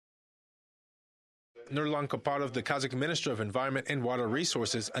Nurlan Kapparov, the Kazakh Minister of Environment and Water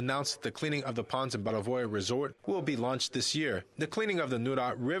Resources, announced the cleaning of the ponds in Borovoe resort will be launched this year. The cleaning of the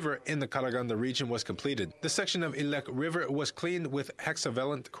Nura River in the Karaganda region was completed. The section of Ilek River was cleaned with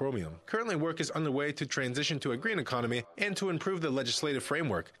hexavalent chromium. Currently, work is underway to transition to a green economy and to improve the legislative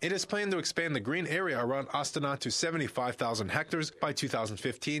framework. It is planned to expand the green area around Astana to 75,000 hectares by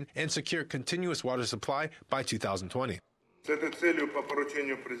 2015 and secure continuous water supply by 2020.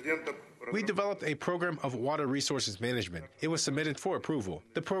 We developed a program of water resources management. It was submitted for approval.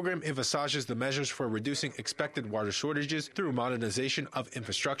 The program envisages the measures for reducing expected water shortages through modernization of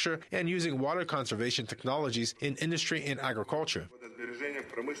infrastructure and using water conservation technologies in industry and agriculture.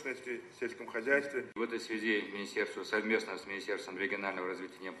 В этой связи Министерству совместно с Министерством регионального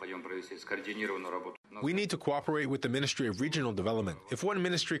развития необходимо провести скоординированную работу. We need to cooperate with the Ministry of Regional Development. If one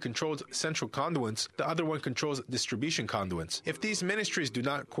ministry controls central conduits, the other one controls distribution conduits. If these ministries do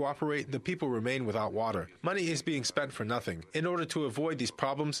not cooperate, the people remain without water. Money is being spent for nothing. In order to avoid these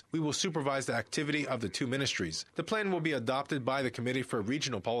problems, we will supervise the activity of the two ministries. The plan will be adopted by the Committee for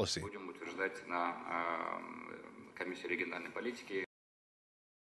Regional Policy. Будем утверждать на Комиссии региональной политики.